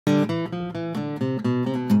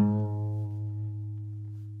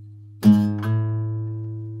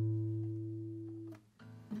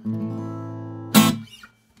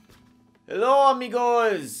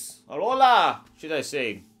amigos, or hola, should I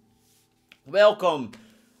say. Welcome.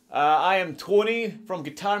 I am Tony from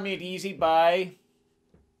Guitar Made Easy by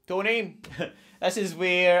Tony. This is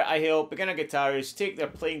where I help beginner guitarists take their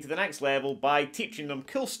playing to the next level by teaching them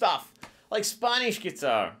cool stuff, like Spanish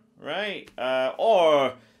guitar, right?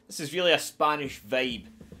 Or this is really a Spanish vibe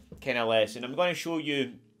kind of lesson. I'm going to show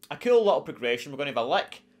you a cool little progression. We're going to have a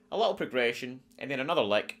lick, a little progression, and then another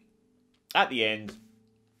lick at the end.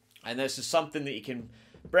 And this is something that you can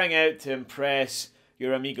bring out to impress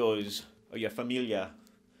your amigos or your familia.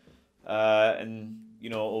 And,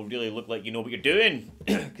 you know, it'll really look like you know what you're doing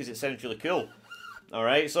because it sounds really cool.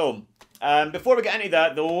 Alright, so before we get into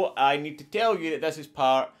that though, I need to tell you that this is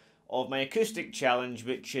part of my acoustic challenge,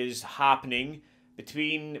 which is happening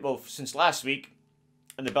between, well, since last week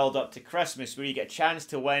and the build up to Christmas, where you get a chance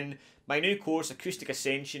to win my new course, Acoustic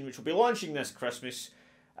Ascension, which will be launching this Christmas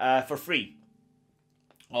for free.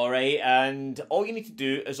 Alright, and all you need to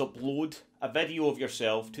do is upload a video of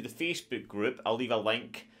yourself to the Facebook group. I'll leave a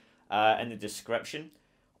link in the description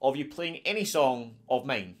of you playing any song of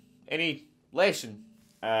mine, any lesson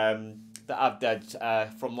that I've did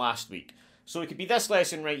from last week. So it could be this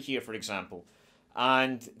lesson right here, for example,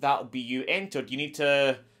 and that'll be you entered. You need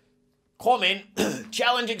to comment,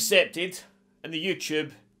 challenge accepted, in the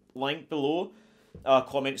YouTube link below,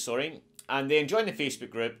 comment, sorry, and then join the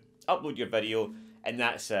Facebook group, upload your video, and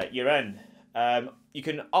that's it, you're in. You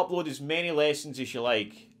can upload as many lessons as you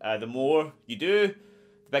like. The more you do, the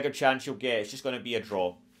bigger chance you'll get. It's just going to be a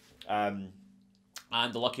draw. And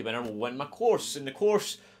the lucky winner will win my course. And the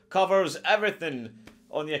course covers everything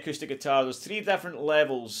on the acoustic guitar. There's 3 different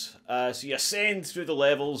levels. So you ascend through the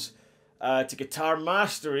levels to guitar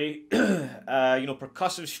mastery. You know,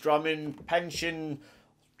 percussive strumming, pinching,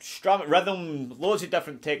 rhythm, loads of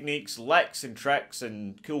different techniques, licks and tricks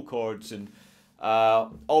and cool chords and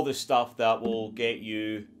all the stuff that will get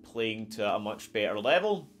you playing to a much better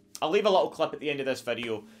level. I'll leave a little clip at the end of this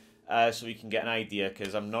video so you can get an idea,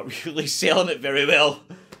 because I'm not really selling it very well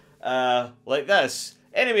like this.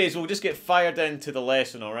 Anyways, we'll just get fired into the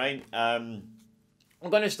lesson, alright? I'm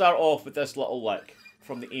going to start off with this little lick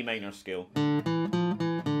from the A minor scale.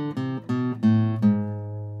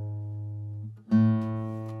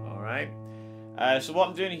 So what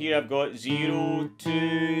I'm doing here, I've got 0,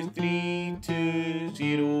 2, 3, 2,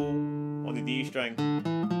 0 on the D string.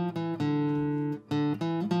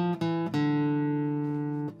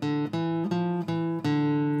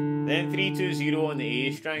 Then 3, 2, 0 on the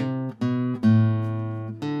A string.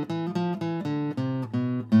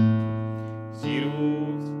 0,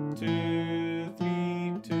 2,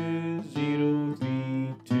 3, 2, 0,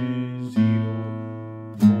 3, 2, 0,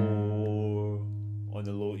 4 on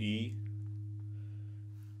the low E.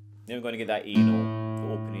 Then we're going to get that A note, the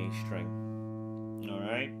open A string.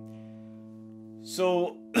 Alright.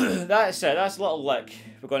 So that's it. That's a little lick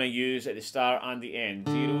we're going to use at the start and the end.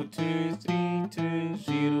 0, 2, 3, 2,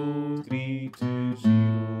 0, 3, 2,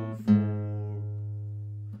 0,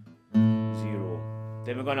 4, 0.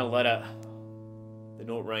 Then we're going to let the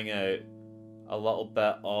note ring out, a little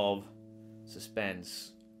bit of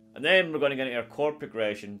suspense. And then we're going to get into our chord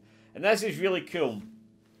progression. And this is really cool.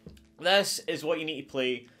 This is what you need to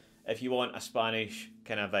play if you want a Spanish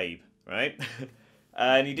kind of vibe, right?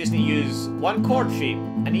 And you just need to use one chord shape,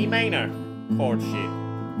 an E minor chord shape.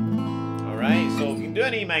 Alright, so if you can do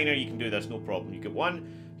an E minor, you can do this, no problem. You get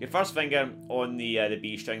your first finger on the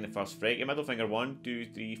B string, the first fret, your middle finger 1, 2,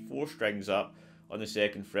 3, 4 strings up on the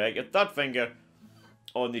second fret, your third finger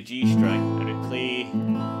on the G string, and we play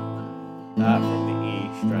that from the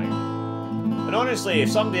A string. And honestly,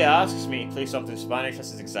 if somebody asks me to play something Spanish,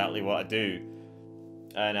 this is exactly what I do.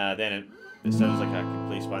 And then it sounds like I can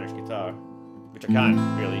play Spanish guitar, which I can't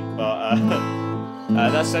really, but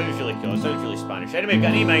that sounds really cool. It sounds really Spanish. Anyway, we've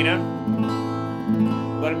got an E minor.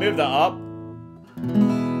 I'm going to move that up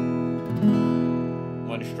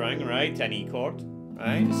 1 string, right, to an E chord,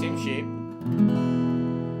 right, the same shape.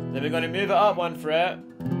 Then we're going to move it up 1 fret.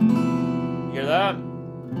 Hear that?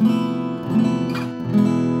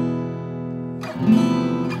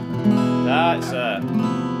 That's it.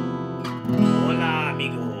 Hola,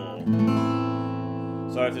 amigo.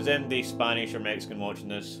 Sorry if there's anybody Spanish or Mexican watching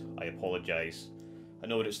this, I apologise. I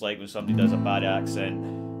know what it's like when somebody does a bad accent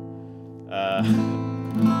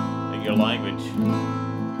in your language.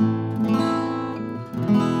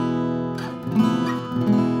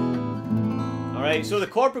 Alright, so the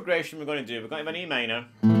chord progression we're going to do, we're going to have an E minor.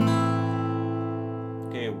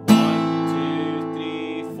 Okay, 1, 2,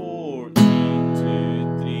 3, 4, E,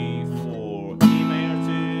 2, 3, 4, E minor,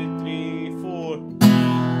 2, 3, 4, 2,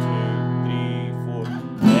 3, 4,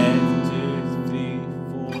 F, 2, 3,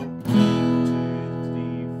 4, 2, 2,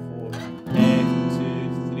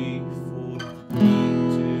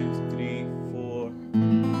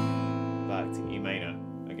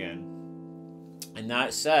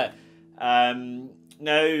 that's it. Now,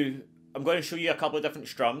 I'm going to show you a couple of different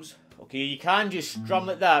strums. Okay, you can just strum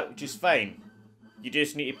like that, which is fine. You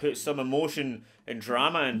just need to put some emotion and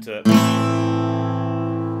drama into it.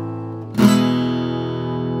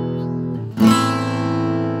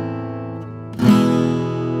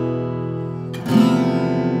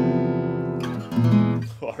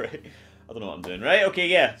 Alright, I don't know what I'm doing. Right, okay,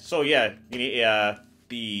 yeah. So, yeah, you need to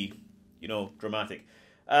be, you know, dramatic.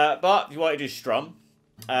 But if you want to just strum,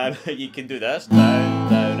 you can do this. Down,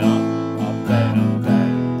 down, up, down, up,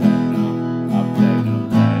 down, down, up, down,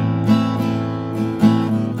 up, down.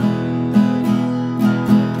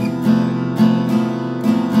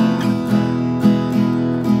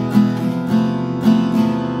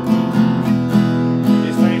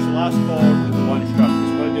 Just finish the last chord with the one strum,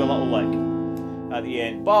 because we're going to do a little lick at the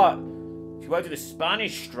end. But if you want to do the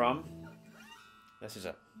Spanish strum, this is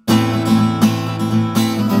it.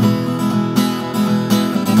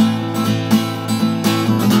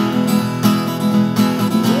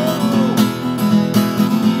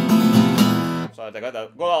 I got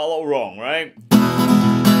that a little wrong, right?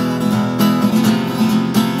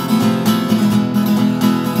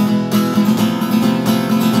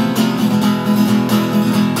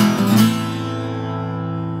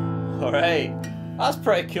 Alright, that's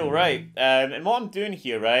pretty cool, right? And what I'm doing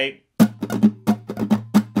here, right?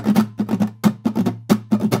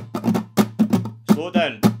 Slow it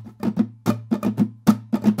down.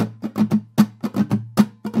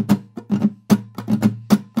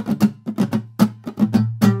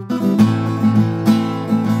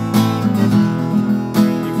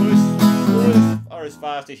 As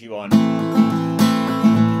fast as you want.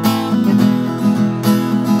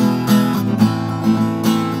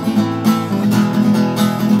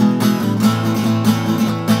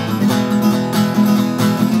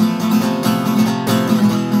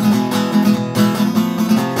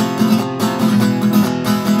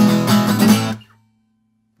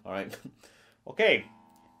 All right. Okay.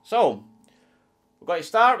 So we've got to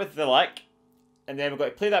start with the lick, and then we've got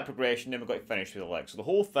to play that progression, then we've got to finish with the lick. So the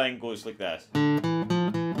whole thing goes like this.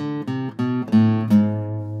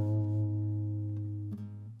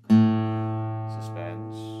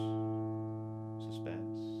 Suspense.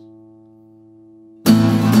 Suspense.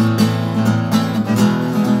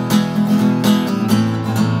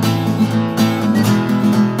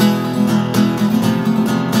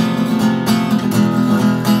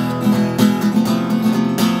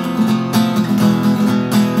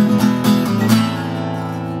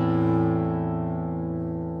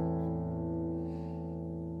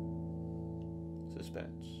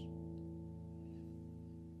 Suspense.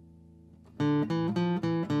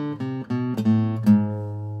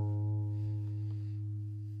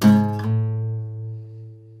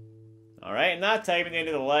 Alright, and that time at the end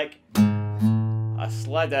of the lick, I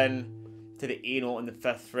slid in to the A note on the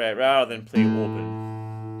 5th fret rather than play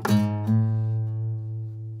open.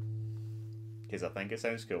 Because I think it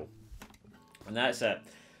sounds cool. And that's it.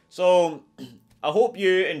 So, I hope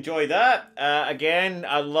you enjoy that. Again,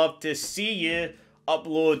 I'd love to see you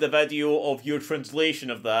upload the video of your translation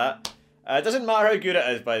of that. It doesn't matter how good it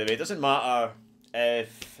is, by the way. It doesn't matter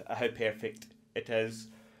how perfect it is.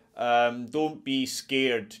 Don't be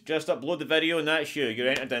scared. Just upload the video and that's you. You're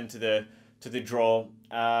entered into the draw.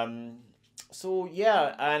 So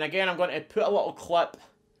yeah, and again, I'm going to put a little clip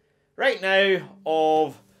right now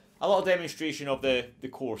of a little demonstration of the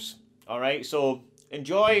course. Alright, so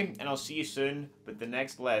enjoy, and I'll see you soon with the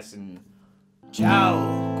next lesson.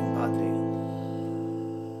 Ciao!